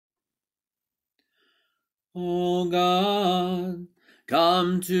O God,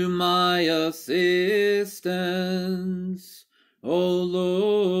 come to my assistance. O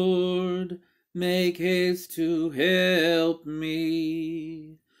Lord, make haste to help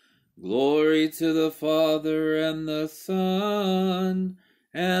me. Glory to the Father and the Son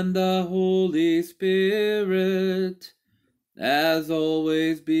and the Holy Spirit, as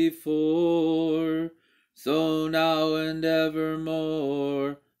always before, so now and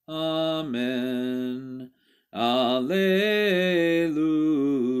evermore. Amen. Alleluia.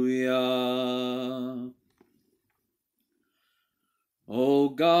 O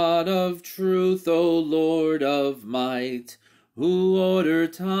God of truth, O Lord of might, who order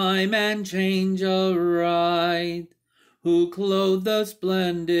time and change aright, who clothe the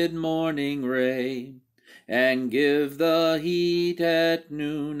splendid morning ray, and give the heat at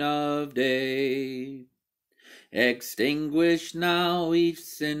noon of day. Extinguish now each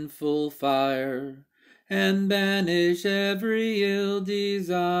sinful fire, and banish every ill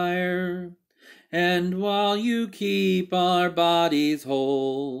desire. And while you keep our bodies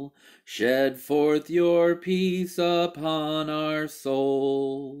whole, shed forth your peace upon our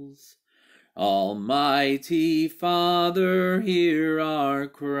souls. Almighty Father, hear our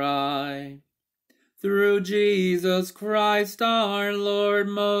cry. Through Jesus Christ our Lord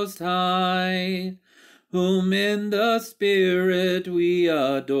Most High, whom in the Spirit we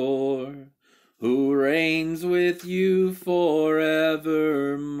adore, who reigns with you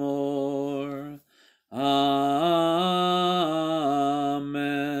forevermore. Amen.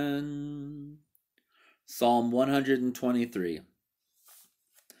 Psalm 123.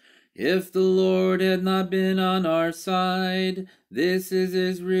 If the Lord had not been on our side, this is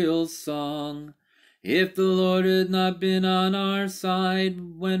Israel's song. If the Lord had not been on our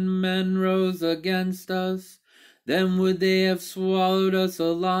side when men rose against us, then would they have swallowed us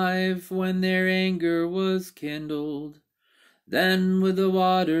alive when their anger was kindled. Then would the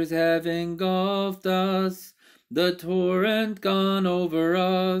waters have engulfed us, the torrent gone over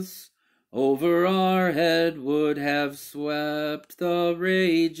us. Over our head would have swept the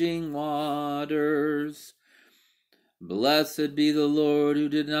raging waters. Blessed be the Lord who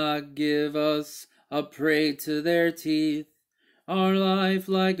did not give us a prey to their teeth. Our life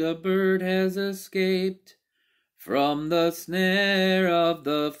like a bird has escaped from the snare of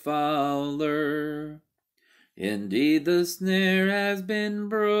the fowler. Indeed, the snare has been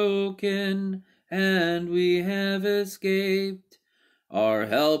broken, and we have escaped. Our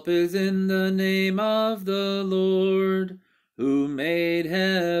help is in the name of the Lord, who made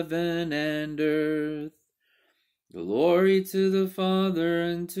heaven and earth. Glory to the Father,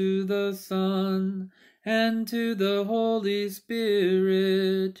 and to the Son, and to the Holy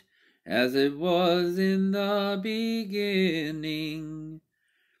Spirit, as it was in the beginning,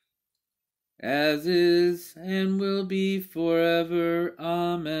 as is, and will be forever.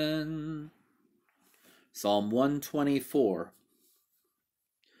 Amen. Psalm 124.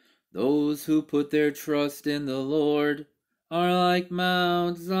 Those who put their trust in the Lord are like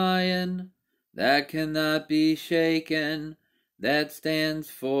Mount Zion, that cannot be shaken, that stands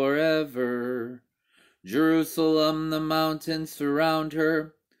forever. Jerusalem, the mountains surround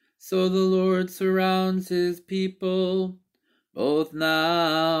her, so the Lord surrounds his people, both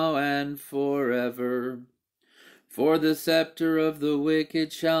now and forever. For the scepter of the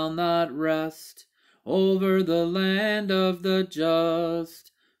wicked shall not rest over the land of the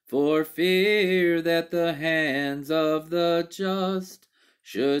just, for fear that the hands of the just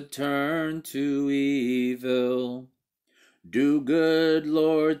should turn to evil. Do good,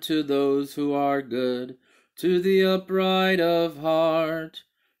 Lord, to those who are good, to the upright of heart.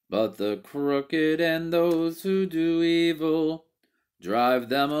 But the crooked and those who do evil, drive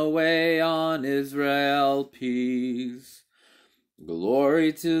them away on Israel peace.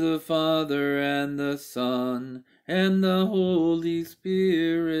 Glory to the Father and the Son and the Holy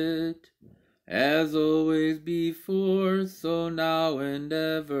Spirit, as always before, so now and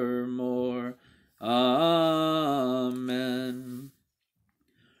evermore. Amen.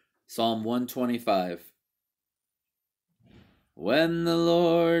 Psalm 125. When the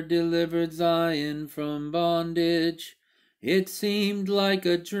Lord delivered Zion from bondage, it seemed like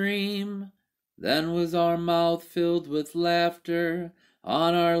a dream. Then was our mouth filled with laughter,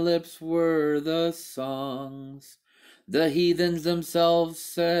 on our lips were the songs. The heathens themselves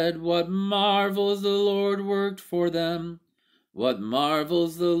said, what marvels the Lord worked for them! What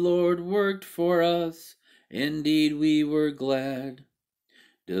marvels the Lord worked for us! Indeed we were glad.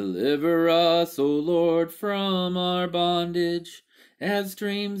 Deliver us, O Lord, from our bondage, as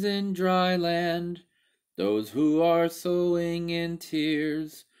streams in dry land. Those who are sowing in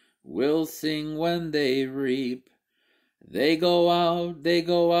tears will sing when they reap. They go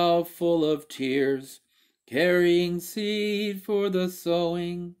out full of tears, carrying seed for the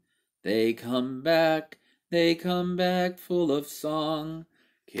sowing. They come back full of song,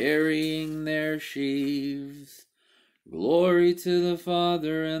 carrying their sheaves. Glory to the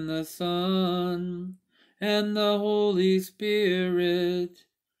Father and the Son and the Holy Spirit,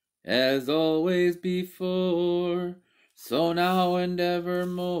 as always before, so now and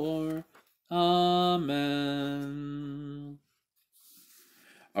evermore. Amen.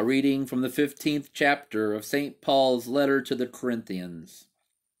 A reading from the 15th chapter of St. Paul's letter to the Corinthians.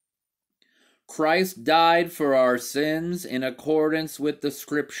 Christ died for our sins in accordance with the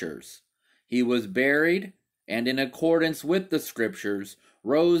Scriptures. He was buried, and in accordance with the Scriptures,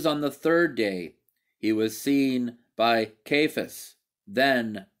 rose on the third day. He was seen by Cephas,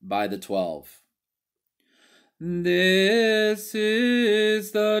 then by the 12. This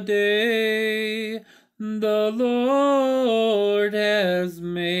is the day the Lord has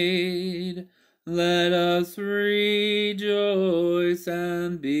made. Let us rejoice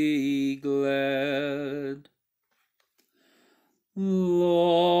and be glad.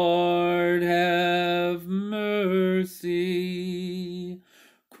 Lord, have mercy.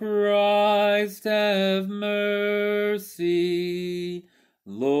 Christ, have mercy.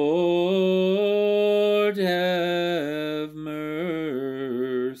 Lord, have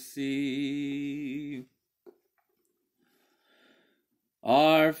mercy.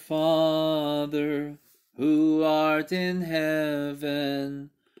 Our Father, who art in heaven,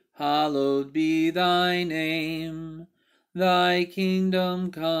 hallowed be thy name. Thy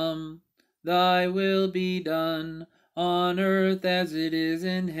kingdom come, thy will be done, on earth as it is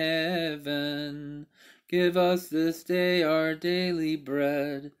in heaven. Give us this day our daily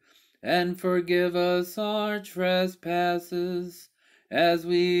bread, and forgive us our trespasses, as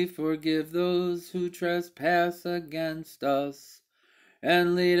we forgive those who trespass against us.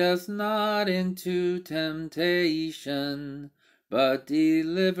 And lead us not into temptation, but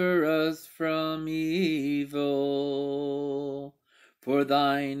deliver us from evil. For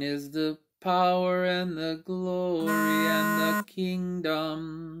thine is the power and the glory and the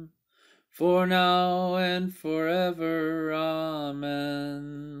kingdom, for now and forever. Amen.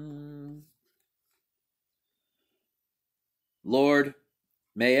 Lord,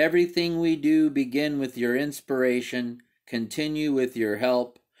 may everything we do begin with your inspiration, continue with your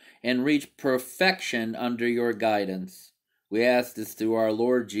help, and reach perfection under your guidance. We ask this through our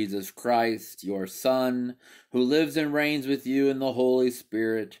Lord Jesus Christ, your Son, who lives and reigns with you in the Holy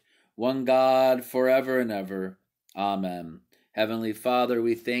Spirit, one God, forever and ever. Amen. Heavenly Father,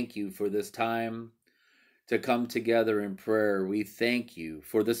 we thank you for this time to come together in prayer. We thank you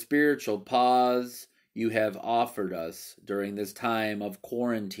for the spiritual pause you have offered us during this time of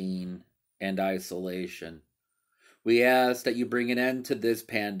quarantine and isolation. We ask that you bring an end to this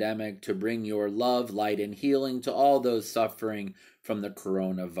pandemic, to bring your love, light, and healing to all those suffering from the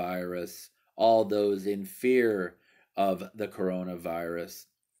coronavirus, all those in fear of the coronavirus.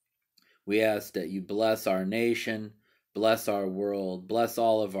 We ask that you bless our nation, bless our world, bless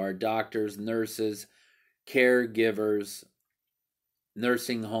all of our doctors, nurses, caregivers,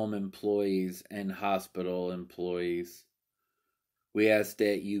 nursing home employees, and hospital employees. We ask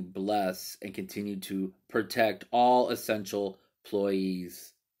that you bless and continue to protect all essential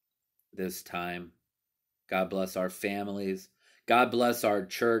employees this time. God bless our families. God bless our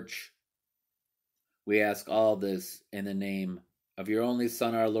church. We ask all this in the name of your only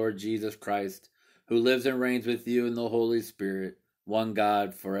Son, our Lord Jesus Christ, who lives and reigns with you in the Holy Spirit, one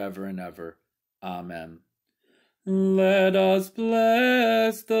God, forever and ever. Amen. Let us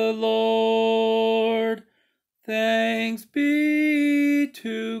bless the Lord. Thanks be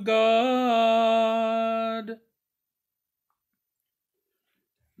to God.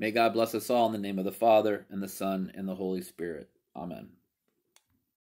 May God bless us all in the name of the Father, and the Son, and the Holy Spirit. Amen.